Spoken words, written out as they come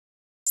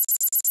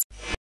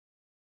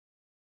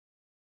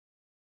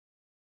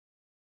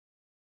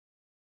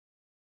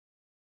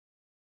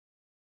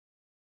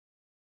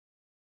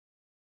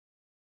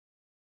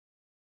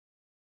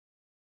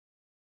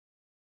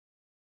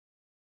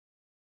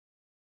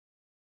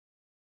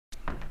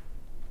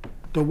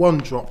The one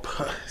drop.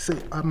 See,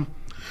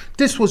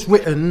 this was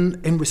written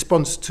in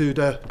response to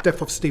the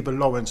death of Stephen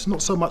Lawrence.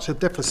 Not so much the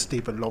death of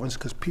Stephen Lawrence,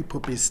 because people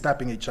have been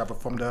stabbing each other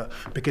from the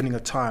beginning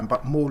of time,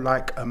 but more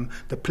like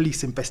the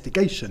police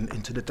investigation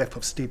into the death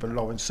of Stephen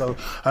Lawrence. So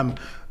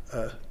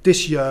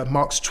this year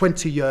marks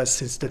 20 years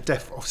since the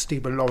death of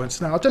Stephen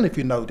Lawrence. Now, I don't know if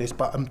you know this,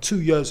 but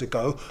 2 years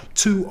ago,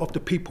 2 of the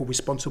people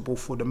responsible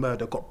for the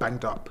murder got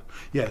banged up.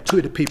 Yeah, 2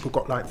 of the people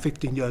got like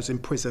 15 years in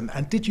prison.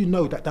 And did you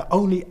know that the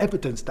only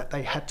evidence that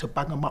they had to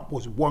bang them up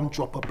was 1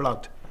 drop of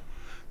blood?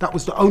 That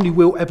was the only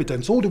real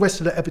evidence. All the rest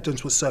of the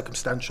evidence was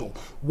circumstantial.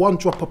 1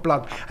 drop of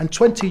blood. And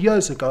 20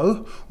 years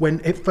ago, when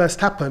it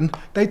first happened,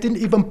 they didn't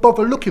even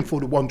bother looking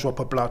for the 1 drop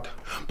of blood.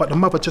 But the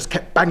mother just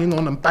kept banging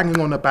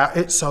on about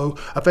it. So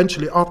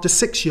eventually, after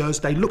 6 years,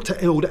 they looked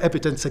at all the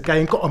evidence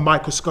again, got a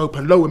microscope,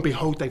 and lo and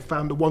behold, they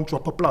found the 1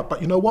 drop of blood.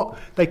 But you know what?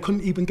 They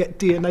couldn't even get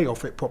DNA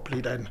off it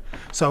properly then.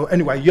 So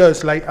anyway,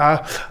 years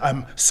later,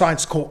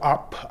 science caught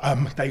up.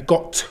 They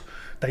got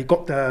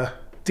the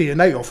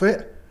DNA off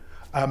it.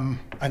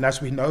 And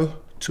as we know,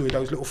 2 of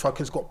those little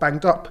fuckers got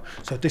banged up.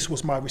 So this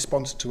was my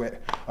response to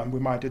it. I'm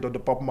reminded of the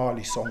Bob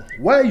Marley song.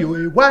 Why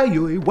yo, why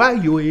yo, why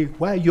yo,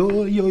 why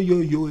yo, yo, yo,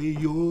 yo,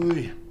 yo.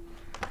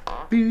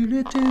 Feel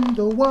it in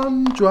the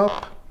 1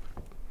 drop,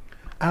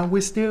 and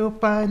we still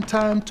find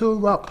time to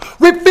rock.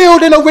 We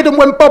feel in a rhythm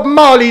when Bob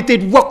Marley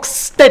did rock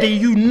steady,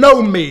 you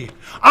know me.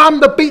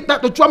 I'm the beat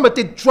that the drummer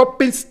did,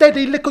 dropping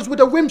steady liquors with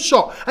a rim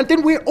shot. And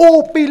didn't we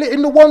all feel it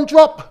in the 1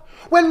 drop?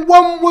 When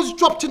 1 was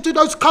dropped into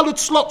those coloured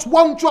slots,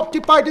 1 drop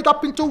divided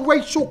up into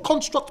racial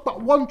constructs, but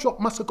 1 drop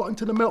must have got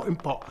into the melting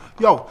pot.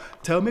 Yo,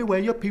 tell me where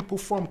your people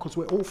from, because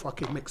we're all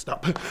fucking mixed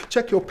up.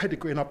 Check your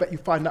pedigree and I bet you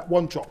find that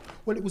 1 drop.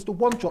 Well, it was the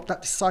 1 drop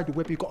that decided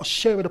whether you got a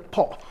share of the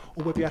pot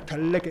or whether you had to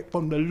leg it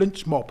from the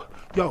lynch mob.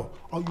 Yo,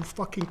 are you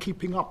fucking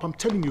keeping up? I'm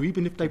telling you,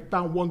 even if they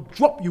found 1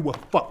 drop, you were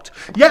fucked.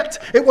 Yet,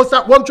 it was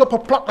that 1 drop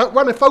of pluck that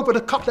runneth over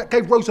the cup that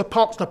gave Rosa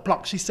Parks the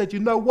pluck. She said, you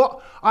know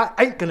what? I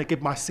ain't gonna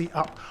give my seat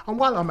up. And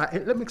while I'm at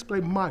it, let me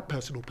explain my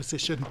personal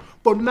position.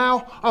 But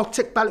now, I'll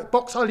tick ballot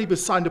box, I'll even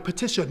sign the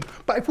petition.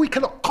 But if we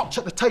cannot cotch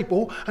at the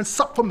table and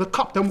suck from the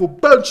cup, then we'll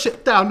burn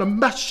shit down and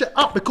mash shit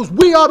up, because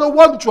we are the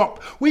 1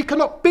 drop. We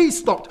cannot be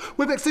stopped.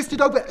 We've existed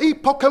over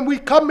epoch and we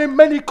come in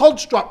many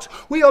constructs.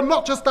 We are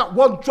not just that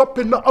 1 drop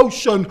in the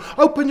ocean.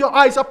 Open your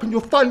eyes up and you'll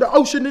find the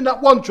ocean in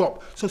that 1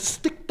 drop. So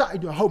stick that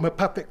in your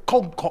homeopathic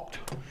concoct.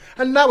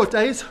 And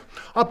nowadays,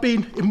 I've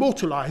been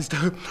immortalised.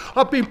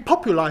 I've been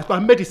popularised by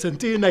medicine,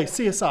 DNA,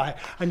 CSI.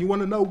 And you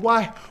want to know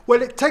why?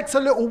 Well, it takes a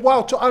little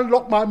while to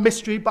unlock my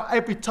mystery, but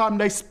every time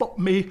they spot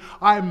me,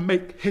 I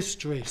make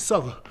history.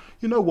 So,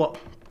 you know what?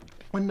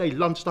 When they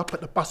lunged up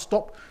at the bus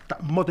stop,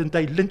 that modern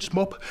day lynch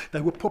mob,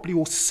 they were probably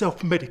all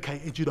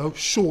self-medicated, you know,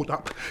 shored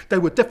up. They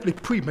were definitely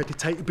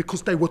premeditated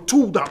because they were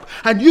tooled up.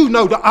 And you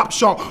know the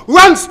upshot.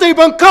 Run,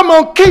 Stephen, come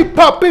on, keep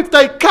up. If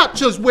they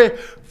catch us, we're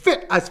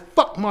fit as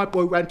fuck. My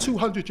boy ran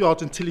 200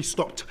 yards until he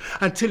stopped,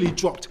 until he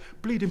dropped,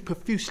 bleeding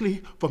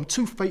profusely from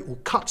 2 fatal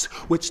cuts,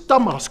 which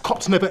dumbass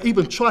cops never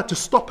even tried to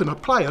stop and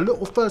apply a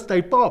little first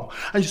aid balm.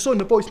 And you saw in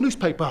the Voice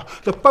newspaper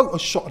the photo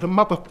shot of the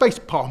mother face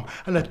palm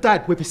and the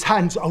dad with his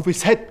hands over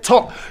his head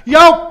top.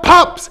 Yo,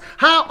 pups,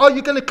 how are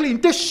you gonna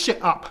clean this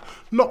shit up?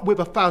 Not with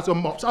 1,000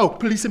 mops. Oh,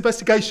 police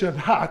investigation.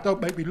 Ha, don't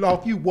make me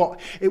laugh. You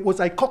what? It was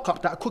a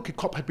cock-up that a crooked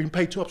cop had been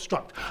paid to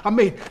obstruct. I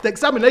mean, the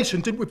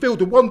examination didn't reveal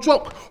the 1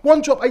 drop.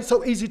 1 drop ain't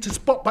so easy to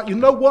spot, but you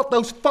know what?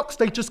 Those fucks,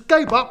 they just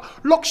gave up,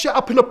 locked shit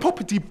up in a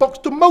property box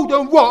to mould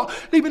and rot,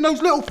 leaving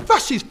those little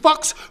fascist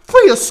fucks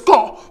free as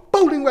Scott,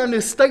 bowling around the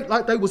estate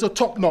like they was a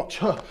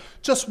top-notch.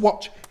 Just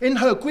watch. In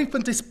her grief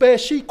and despair,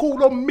 she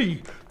called on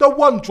me, the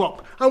 1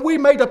 drop. And we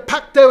made a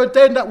pact there and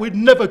then that we'd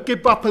never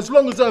give up. As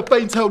long as her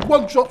veins held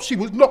 1 drop, she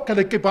was not going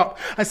to give up.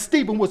 And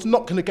Stephen was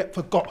not going to get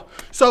forgot.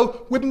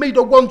 So with me,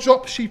 the 1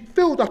 drop, she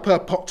filled up her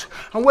pot.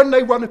 And when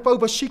they run it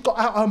over, she got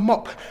out her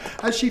mop.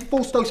 And she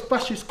forced those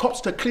fascist cops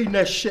to clean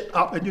their shit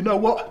up. And you know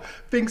what?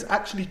 Things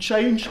actually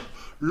changed.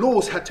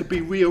 Laws had to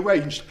be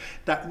rearranged.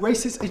 That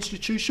racist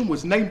institution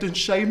was named and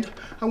shamed.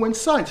 And when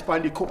science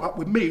finally caught up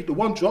with me, the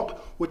 1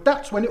 drop, well,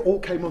 that's when it all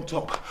came on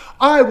top.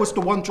 I was the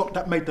 1 drop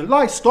that made the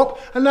lies stop,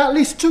 and at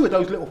least 2 of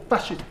those little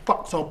fascist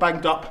fucks are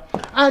banged up.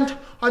 And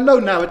I know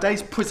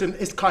nowadays prison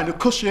is kind of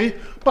cushy,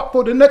 but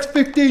for the next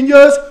 15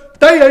 years,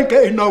 they ain't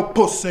getting no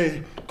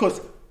pussy.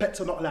 Because pets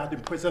are not allowed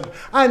in prison.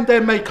 And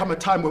there may come a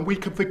time when we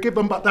can forgive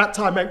them, but that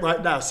time ain't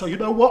right now. So you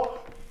know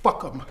what?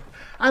 Fuck them.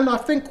 And I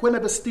think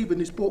whenever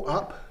Stephen is brought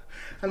up,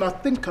 and I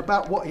think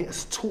about what it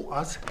has taught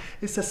us,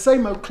 it's the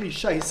same old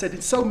cliche said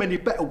in so many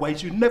better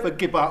ways, you never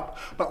give up.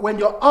 But when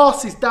your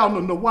arse is down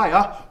on the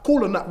wire,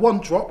 call on that 1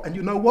 drop, and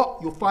you know what?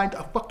 You'll find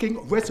a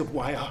fucking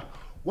reservoir.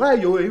 Why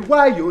yo,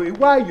 why yo,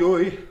 why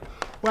yo,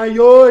 why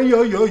yo,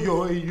 yo, yo,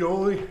 yo,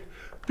 yo.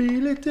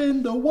 Feel it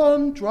in the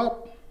 1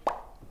 drop.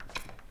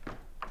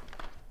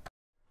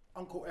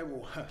 Uncle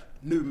Errol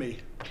knew me.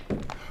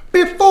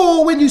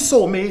 Before, when you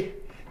saw me,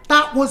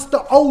 that was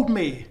the old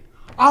me.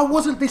 I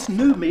wasn't this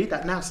new me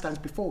that now stands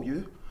before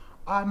you.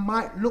 I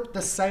might look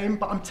the same,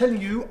 but I'm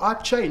telling you,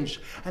 I've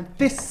changed. And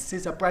this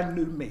is a brand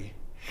new me.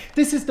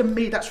 This is the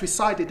me that's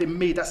resided in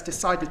me, that's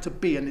decided to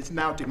be and is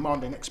now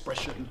demanding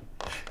expression.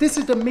 This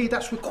is the me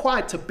that's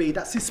required to be,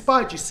 that's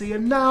inspired, you see,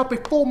 and now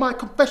before my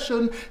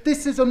confession,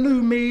 this is a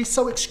new me,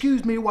 so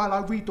excuse me while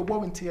I read the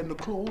warranty and the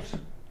clause.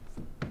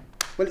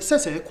 Well, it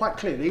says here quite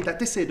clearly that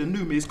this here, the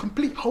new me, is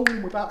complete, whole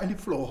and without any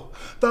flaw.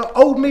 The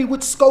old me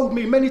would scold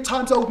me, many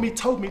times old me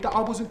told me that I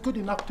wasn't good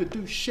enough to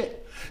do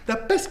shit. The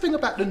best thing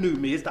about the new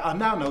me is that I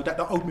now know that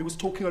the old me was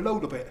talking a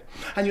load of it.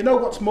 And you know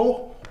what's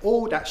more?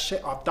 All that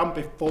shit I've done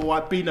before,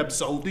 I've been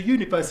absolved, the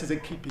universe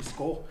isn't keeping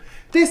score.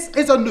 This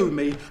is a new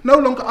me, no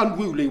longer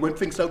unruly when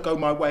things don't go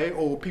my way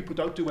or people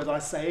don't do as I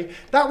say.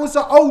 That was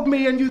the old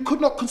me and you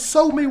could not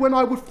console me when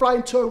I would fly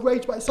into a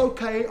rage, but it's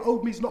okay,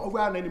 old me's not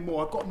around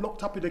anymore, I've got him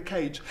locked up in a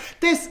cage.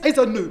 This is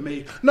a new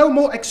me, no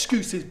more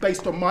excuses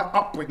based on my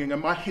upbringing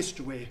and my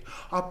history.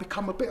 I've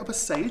become a bit of a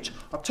sage,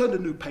 I've turned a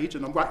new page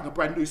and I'm writing a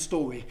brand new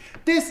story.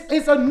 This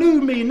is a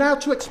new me, now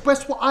to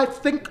express what I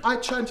think, I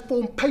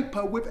transform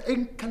paper with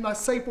ink and I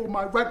save all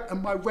my rant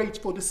and my rage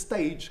for the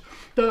stage.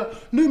 The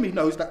new me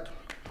knows that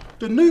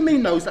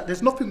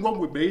there's nothing wrong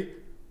with me,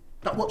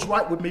 that what's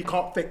right with me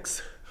can't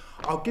fix.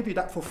 I'll give you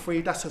that for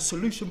free. That's a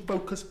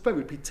solution-focused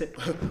therapy tip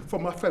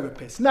from my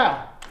therapist.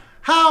 Now,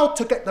 how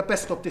to get the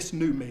best of this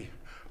new me?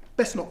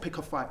 Best not pick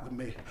a fight with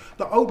me.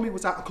 The old me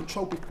was out of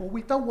control before.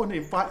 We don't want to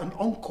invite an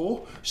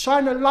encore.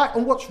 Shine a light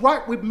on what's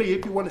right with me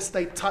if you want to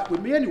stay tight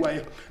with me.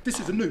 Anyway, this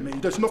is a new me.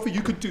 There's nothing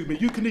you can do me.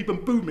 You can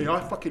even boo me.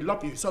 I fucking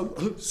love you, so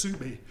sue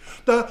me.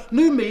 The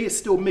new me is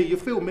still me. You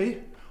feel me?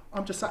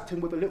 I'm just acting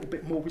with a little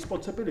bit more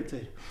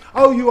responsibility.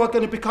 Oh, you are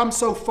going to become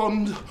so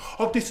fond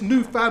of this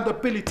newfound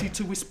ability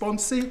to respond.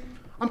 See,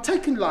 I'm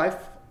taking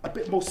life a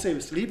bit more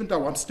seriously, even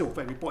though I'm still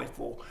very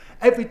boyful.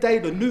 Every day,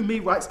 the new me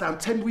writes down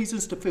 10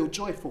 reasons to feel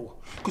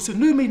joyful. Because the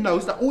new me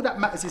knows that all that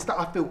matters is that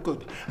I feel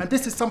good. And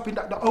this is something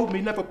that the old me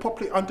never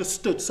properly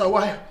understood. So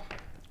I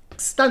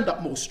stand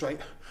up more straight.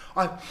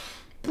 I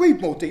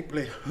breathe more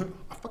deeply.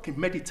 I fucking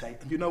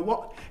meditate. And you know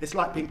what? It's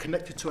like being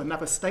connected to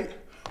another state.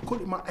 Call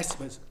it my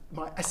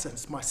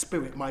essence, my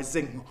spirit, my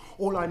zing.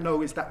 All I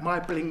know is that my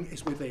bling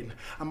is within,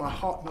 and my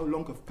heart no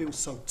longer feels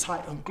so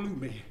tight and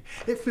gloomy.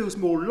 It feels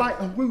more light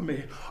and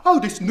roomy. Oh,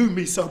 this new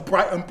me so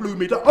bright and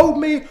bloomy. The old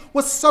me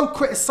was so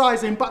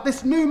criticising, but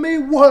this new me,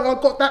 whoa,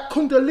 I got that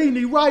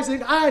kundalini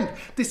rising, and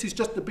this is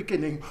just the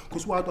beginning,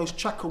 because while those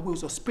chakra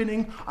wheels are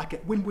spinning, I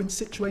get win-win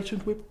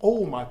situations with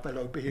all my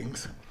fellow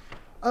beings.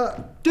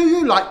 Do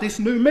you like this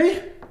new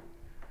me?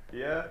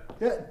 Yeah.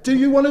 Do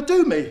you want to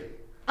do me?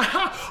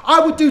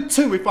 I would do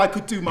too if I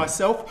could do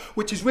myself,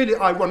 which is really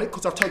ironic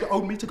because I've told the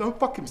old me to go and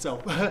fuck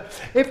himself.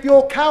 If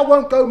your cow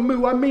won't go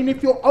moo, I mean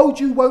if your old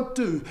you won't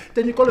do,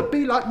 then you've got to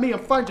be like me and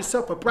find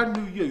yourself a brand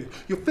new you.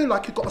 You feel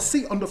like you've got a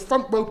seat on the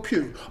front row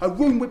pew, a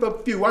room with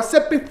a view. I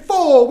said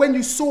before when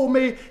you saw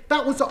me,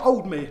 that was the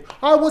old me.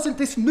 I wasn't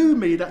this new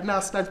me that now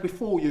stands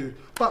before you.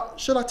 But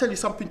should I tell you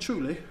something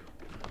truly?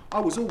 I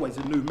was always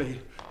a new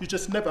me. You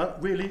just never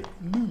really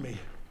knew me.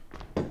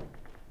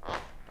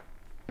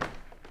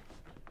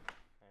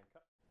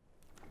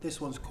 This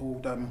one's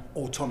called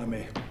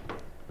Autonomy.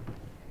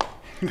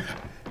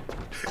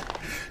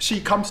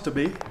 She comes to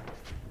me.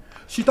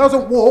 She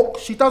doesn't walk,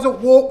 she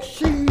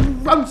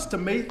runs to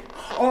me.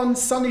 On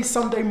sunny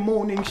Sunday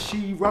morning,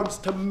 she runs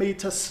to me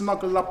to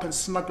snuggle up and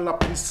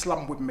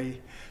slum with me.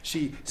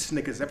 She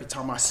sniggers every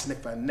time I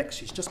sniff her neck.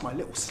 She's just my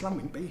little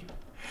slumming bee.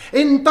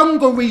 In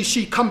dungarees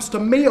she comes to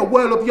me, a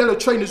whirl of yellow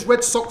trainers,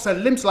 red socks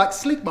and limbs like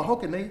sleek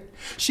mahogany.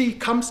 She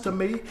comes to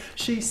me,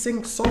 she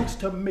sings songs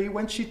to me.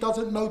 When she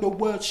doesn't know the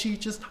words, she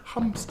just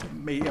hums to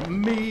me.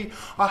 And me,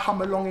 I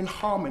hum along in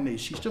harmony.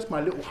 She's just my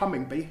little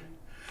humming bee.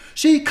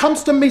 She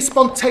comes to me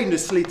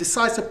spontaneously,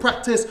 decides to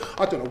practice,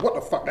 I don't know what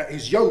the fuck that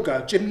is,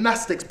 yoga,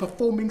 gymnastics,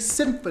 performing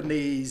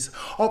symphonies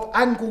of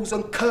angles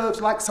and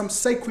curves like some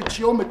sacred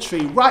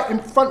geometry right in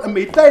front of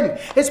me. Then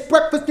it's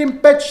breakfast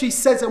in bed, she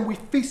says, and we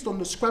feast on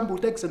the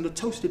scrambled eggs and the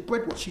toasted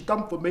bread, what she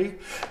done for me.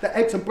 The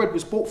eggs and bread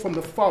was bought from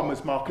the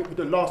farmer's market with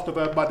the last of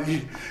her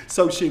money,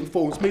 so she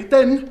informs me.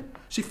 Then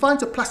she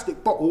finds a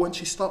plastic bottle and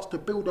she starts to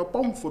build a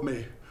bomb for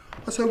me.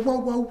 I say, whoa,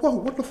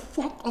 what the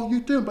fuck are you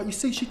doing? But you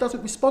see, she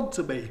doesn't respond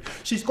to me.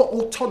 She's got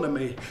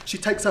autonomy. She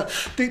takes a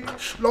deep,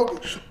 long,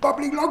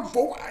 bubbling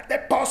lungful and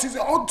then passes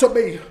it on to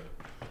me.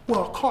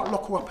 Well, I can't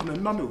lock her up in a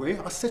nunnery.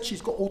 I said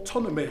she's got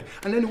autonomy.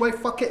 And anyway,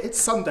 fuck it, it's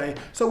Sunday.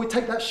 So we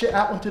take that shit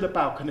out onto the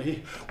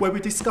balcony where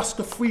we discuss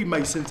the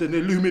Freemasons and the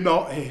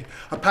Illuminati.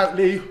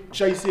 Apparently,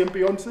 Jay-Z and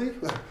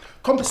Beyonce.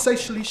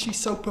 Conversationally, she's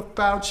so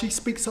profound, she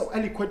speaks so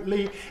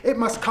eloquently. It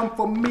must come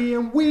from me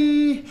and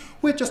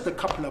we're just a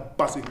couple of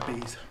buzzing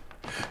bees.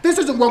 This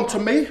isn't wrong to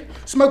me,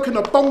 smoking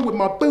a bong with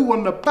my boo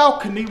on the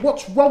balcony.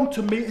 What's wrong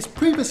to me is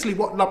previously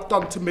what love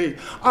done to me.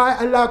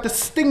 I allowed the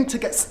sting to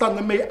get stung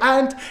on me,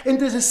 and in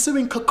this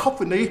ensuing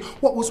cacophony,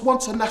 what was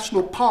once a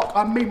national park,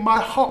 I mean my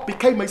heart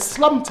became a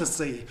slum to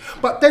see.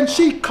 But then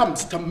she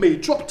comes to me,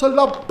 dropped a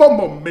love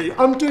bomb on me,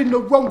 undoing the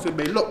wrongs with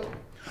me. Look,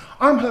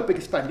 I'm her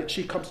biggest fan, yet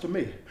she comes to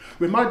me,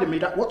 reminding me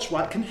that what's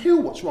right can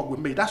heal what's wrong with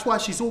me. That's why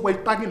she's always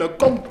banging a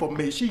gong for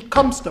me. She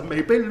comes to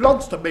me,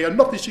 belongs to me, and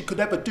nothing she could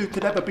ever do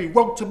could ever be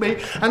wrong to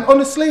me. And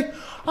honestly,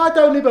 I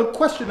don't even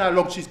question how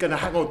long she's going to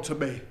hang on to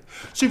me.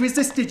 She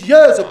resisted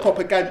years of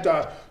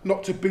propaganda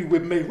not to be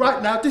with me.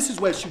 Right now, this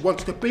is where she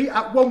wants to be,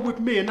 at one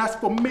with me. And as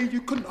for me, you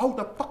couldn't hold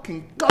a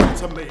fucking gun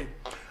to me.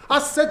 I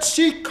said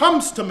she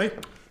comes to me.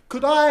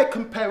 Could I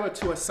compare her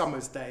to a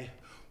summer's day?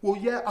 Well,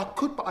 yeah, I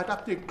could, but I'd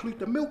have to include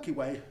the Milky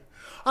Way.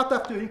 I'd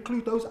have to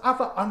include those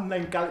other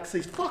unnamed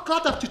galaxies. Fuck,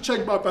 I'd have to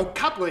change my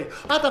vocabulary.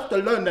 I'd have to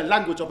learn the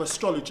language of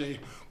astrology,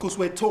 because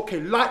we're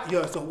talking light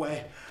years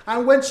away.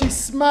 And when she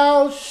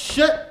smiles,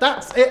 shit,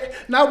 that's it.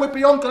 Now we're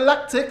beyond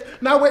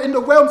galactic. Now we're in the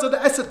realms of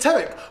the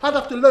esoteric. I'd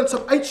have to learn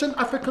some ancient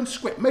African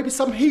script, maybe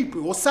some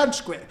Hebrew or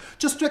Sanskrit,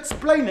 just to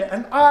explain it.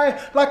 And I,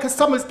 like a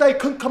summer's day,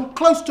 couldn't come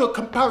close to a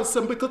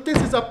comparison, because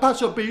this is a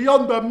passion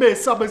beyond a mere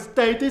summer's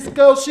day. This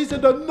girl, she's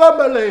an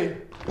anomaly.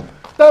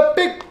 The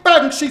Big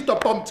Bang, she's the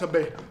bomb to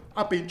me.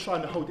 I've been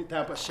trying to hold it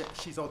down, but shit,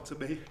 she's on to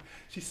me.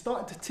 She's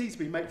starting to tease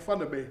me, make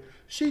fun of me.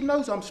 She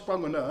knows I'm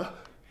sprung on her.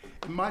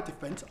 In my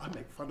defence, I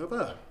make fun of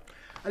her.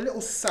 A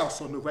little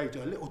souse on the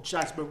radio, a little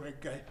jazz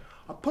merengue.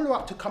 I pull her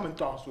up to come and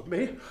dance with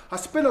me. I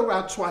spin her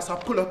around twice, I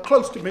pull her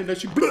close to me, and then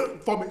she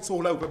vomits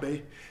all over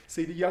me.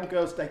 See, the young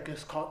girls, they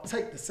just can't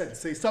take the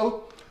sensei.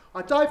 So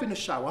I dive in the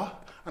shower,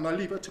 and I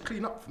leave her to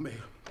clean up for me.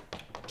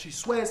 She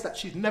swears that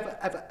she's never,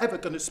 ever, ever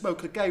going to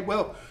smoke again.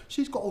 Well,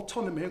 she's got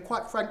autonomy, and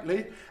quite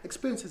frankly,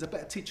 experience is a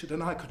better teacher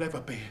than I could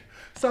ever be.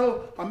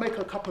 So I make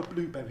her a cup of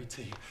blueberry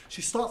tea.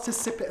 She starts to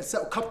sip it and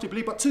settle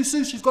comfortably, but too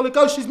soon she's got to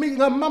go. She's meeting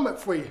her mum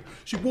at 3.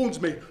 She warns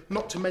me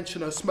not to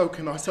mention her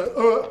smoking. I say,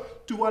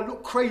 do I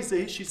look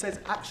crazy? She says,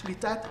 actually,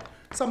 Dad,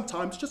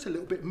 sometimes, just a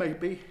little bit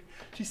maybe.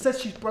 She says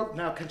she's broke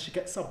now, can she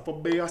get some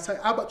from me? I say,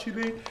 how much you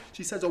need?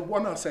 She says, a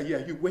 1. I say,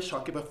 yeah, you wish.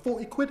 I'll give her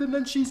 40 quid, and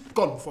then she's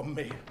gone from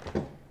me.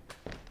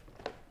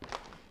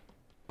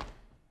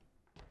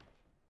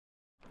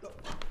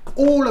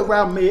 All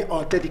around me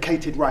are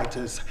dedicated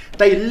writers.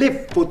 They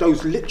live for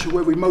those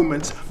literary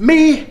moments.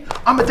 Me,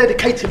 I'm a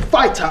dedicated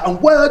fighter, and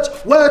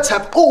words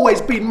have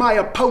always been my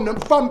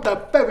opponent from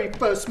the very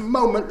first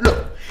moment.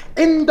 Look,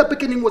 in the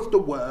beginning was the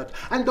Word,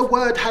 and the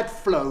Word had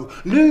flow,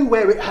 knew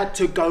where it had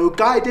to go,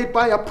 guided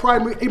by a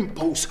primary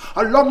impulse,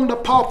 along the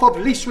path of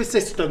least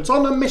resistance,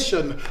 on a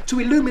mission to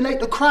illuminate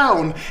the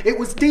crown. It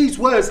was these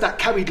words that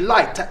carried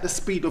light at the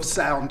speed of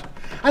sound.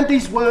 And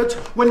these words,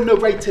 when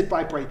narrated,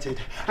 vibrated,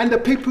 and the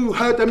people who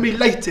heard them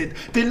elated,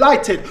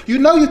 delighted. You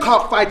know you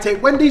can't fight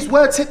it. When these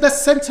words hit the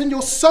center,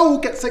 your soul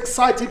gets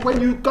excited.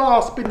 When you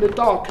gasp in the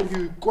dark and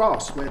you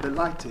grasp where the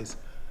light is.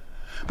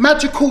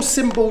 Magical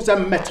symbols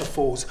and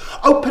metaphors,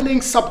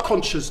 opening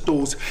subconscious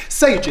doors.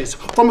 Sages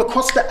from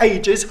across the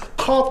ages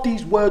carved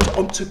these words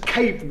onto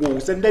cave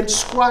walls and then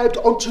scribed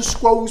onto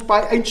scrolls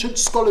by ancient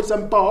scholars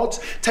and bards,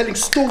 telling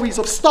stories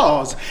of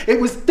stars. It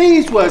was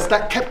these words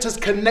that kept us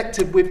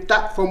connected with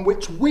that from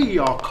which we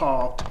are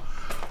carved.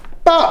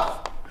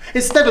 But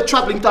instead of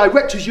travelling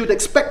direct as you'd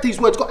expect, these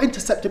words got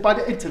intercepted by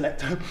the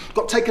intellect,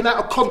 got taken out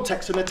of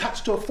context and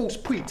attached to a false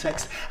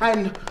pretext,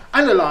 and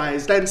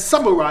analysed and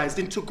summarised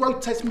into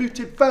grotesque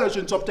muted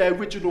versions of their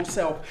original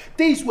self.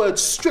 These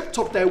words stripped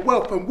of their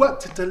wealth and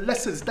worked into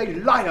lessons they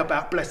lie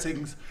about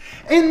blessings.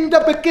 In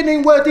the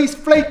beginning were these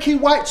flaky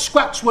white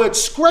scratch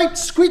words, scraped,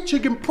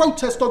 screeching in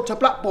protest onto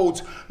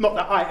blackboards. Not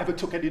that I ever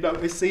took any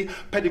notice, see.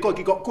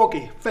 Pedagogy got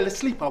groggy, fell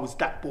asleep, I was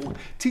that bored.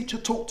 Teacher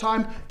talk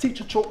time,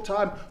 teacher chalk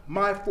time,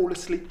 my fall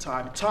asleep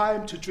time.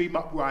 Time to dream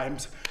up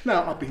rhymes.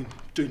 Now, I've been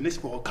doing this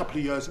for a couple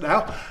of years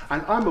now,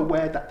 and I'm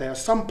aware that there are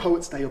some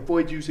poets they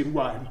avoid using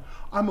rhyme.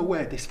 I'm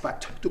aware of this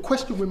fact. The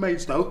question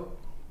remains though,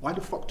 why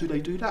the fuck do they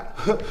do that?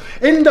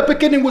 In the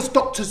beginning was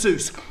Dr.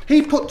 Zeus.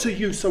 He put to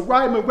use a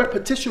rhyme and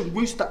repetition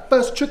ruse that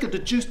first triggered the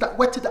juice that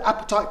whetted the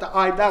appetite that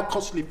I now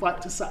constantly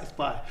fight to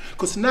satisfy.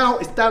 Because now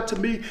it's down to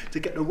me to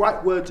get the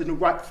right words in the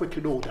right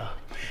freaking order.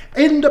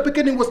 In the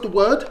beginning was the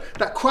word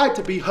that cried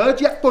to be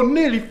heard, yet for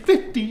nearly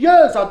 50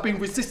 years I've been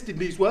resisting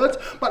these words,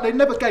 but they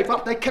never gave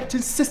up, they kept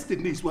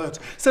insisting these words.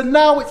 So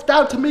now it's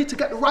down to me to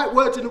get the right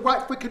words in the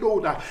right freaking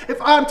order. If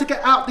I'm to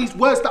get out these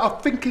words that are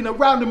thinking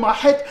around in my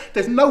head,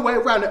 there's no way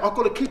around it. I've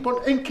got to keep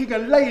on inking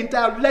and laying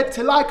down lead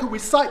till I can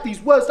recite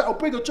these words that will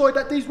bring a joy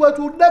that these words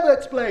will never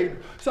explain.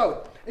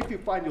 So, if you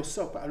find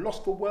yourself at a loss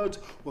for words,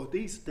 well,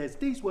 there's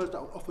these words that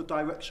will offer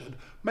direction.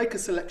 Make a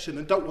selection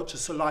and don't watch your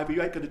saliva.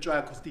 You ain't going to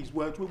drown because these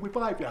words will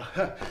revive you.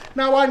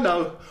 Now, I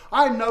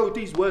know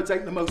these words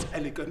ain't the most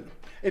elegant.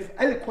 If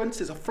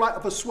eloquence is a flight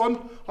of a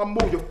swan, I'm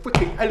more your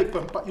freaking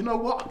elephant. But you know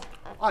what?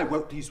 I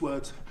wrote these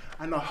words.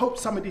 And I hope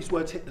some of these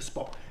words hit the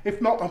spot.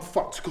 If not, I'm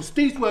fucked, because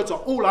these words are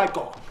all I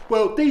got.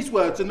 Well, these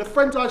words and the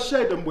friends I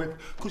share them with,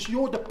 because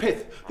you're the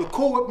pith, the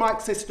core of my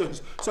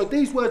existence. So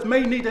these words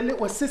may need a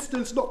little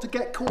assistance not to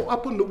get caught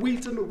up on the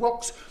weeds and the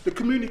rocks, the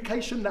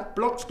communication that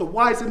blocks the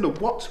whys and the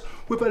whats.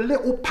 With a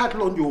little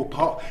paddle on your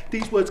part,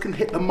 these words can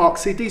hit the mark.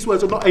 See, these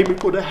words are not aiming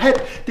for the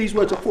head, these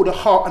words are for the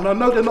heart. And I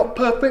know they're not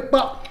perfect,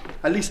 but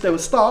at least they're a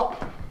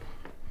start.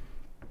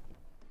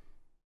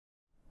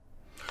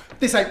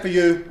 This ain't for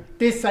you,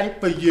 this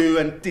ain't for you,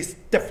 and this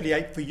definitely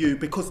ain't for you,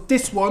 because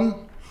this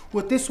one,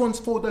 well, this one's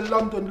for the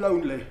London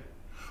lonely.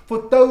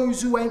 For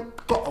those who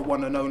ain't got a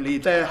one and only,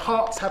 their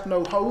hearts have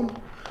no home,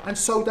 and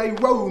so they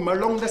roam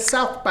along the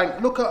south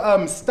bank. Look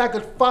at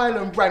staggered file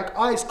and rank,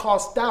 eyes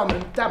cast down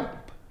and damp.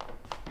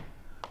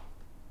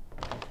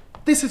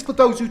 This is for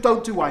those who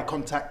don't do eye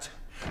contact,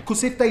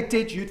 because if they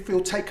did, you'd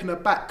feel taken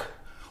aback,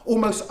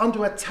 almost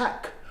under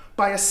attack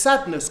by a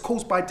sadness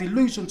caused by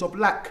delusions of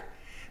lack.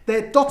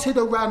 They're dotted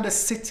around the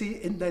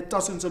city in their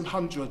dozens and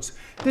hundreds.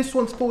 This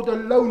one's for the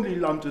lonely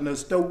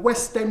Londoners, the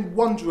West End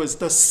wanderers,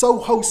 the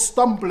Soho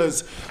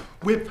stumblers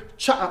with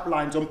chat-up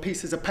lines on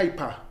pieces of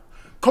paper.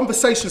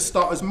 Conversation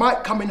starters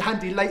might come in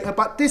handy later,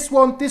 but this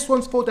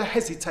one's for the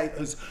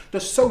hesitators, the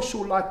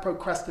social life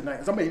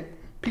procrastinators. I mean,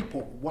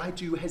 people, why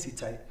do you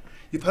hesitate?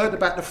 You've heard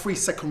about the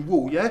 3-second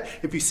rule, yeah?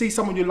 If you see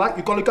someone you like,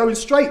 you've got to go in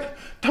straight.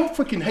 Don't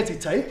freaking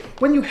hesitate.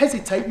 When you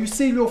hesitate, you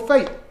seal your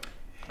fate.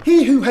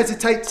 He who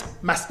hesitates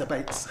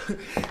masturbates.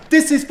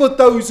 This is for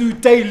those who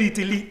daily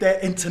delete their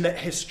internet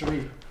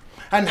history,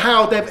 and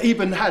how they've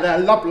even had their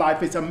love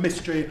life is a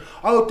mystery.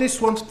 Oh, this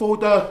one's for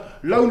the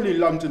lonely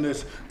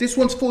Londoners. This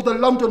one's for the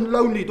London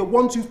lonely, the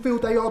ones who feel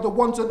they are the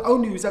ones and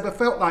only who's ever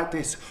felt like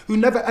this, who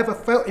never ever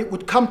felt it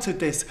would come to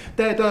this.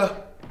 They're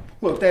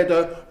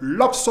the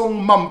love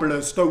song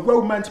mumblers, the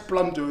romance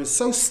blunderers,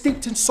 so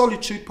steeped in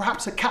solitude,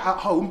 perhaps a cat at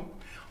home,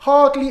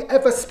 hardly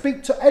ever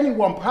speak to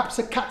anyone, perhaps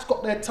a cat's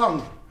got their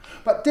tongue.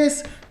 But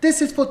this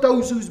is for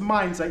those whose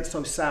minds ain't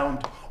so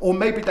sound, or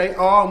maybe they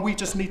are and we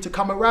just need to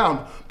come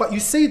around. But you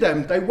see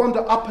them, they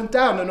wander up and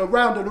down and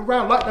around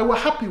like they were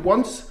happy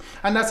once,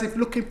 and as if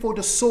looking for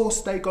the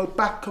source, they go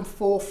back and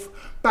forth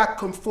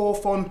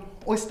on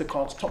Oyster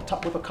cards topped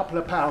up with a couple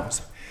of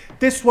pounds.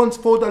 This one's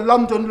for the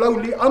London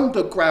lonely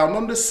underground,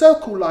 on the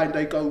circle line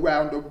they go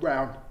round and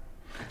round.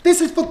 This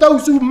is for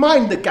those who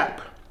mind the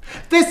gap.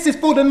 This is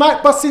for the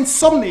night bus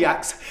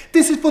insomniacs.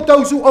 This is for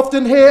those who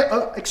often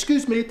hear,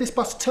 excuse me, this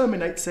bus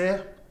terminates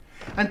here.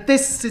 And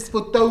this is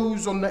for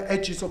those on the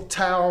edges of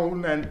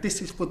town, and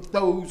this is for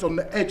those on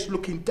the edge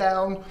looking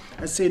down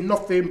and seeing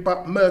nothing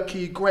but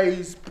murky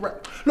greys.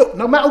 Look,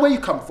 no matter where you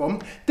come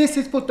from, this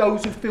is for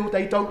those who feel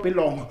they don't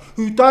belong,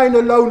 who dine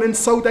alone and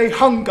so they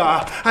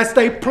hunger as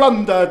they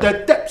plunder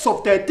the depths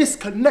of their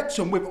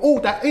disconnection with all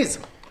that is.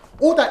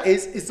 All that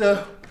is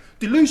the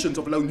delusions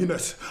of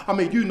loneliness. I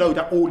mean, you know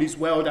that all is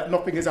well, that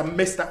nothing is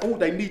amiss, that all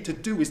they need to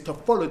do is to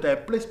follow their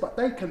bliss, but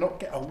they cannot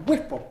get a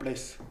whiff of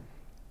bliss.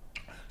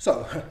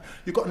 So,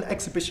 you got an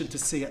exhibition to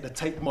see at the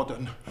Tate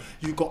Modern.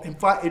 You got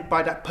invited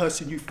by that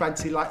person you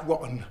fancy like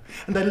rotten.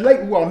 And then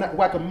later on at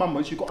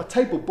Wagamama's, you got a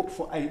table booked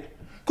for 8.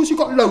 Because you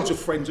got loads of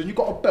friends and you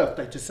got a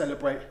birthday to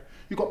celebrate.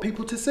 You got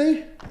people to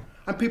see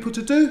and people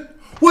to do.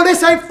 Well,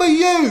 this ain't for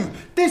you.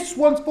 This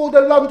one's for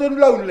the London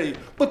lonely.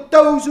 But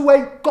those who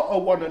ain't got a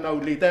one and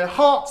only, their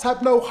hearts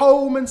have no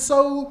home and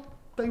so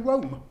they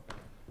roam.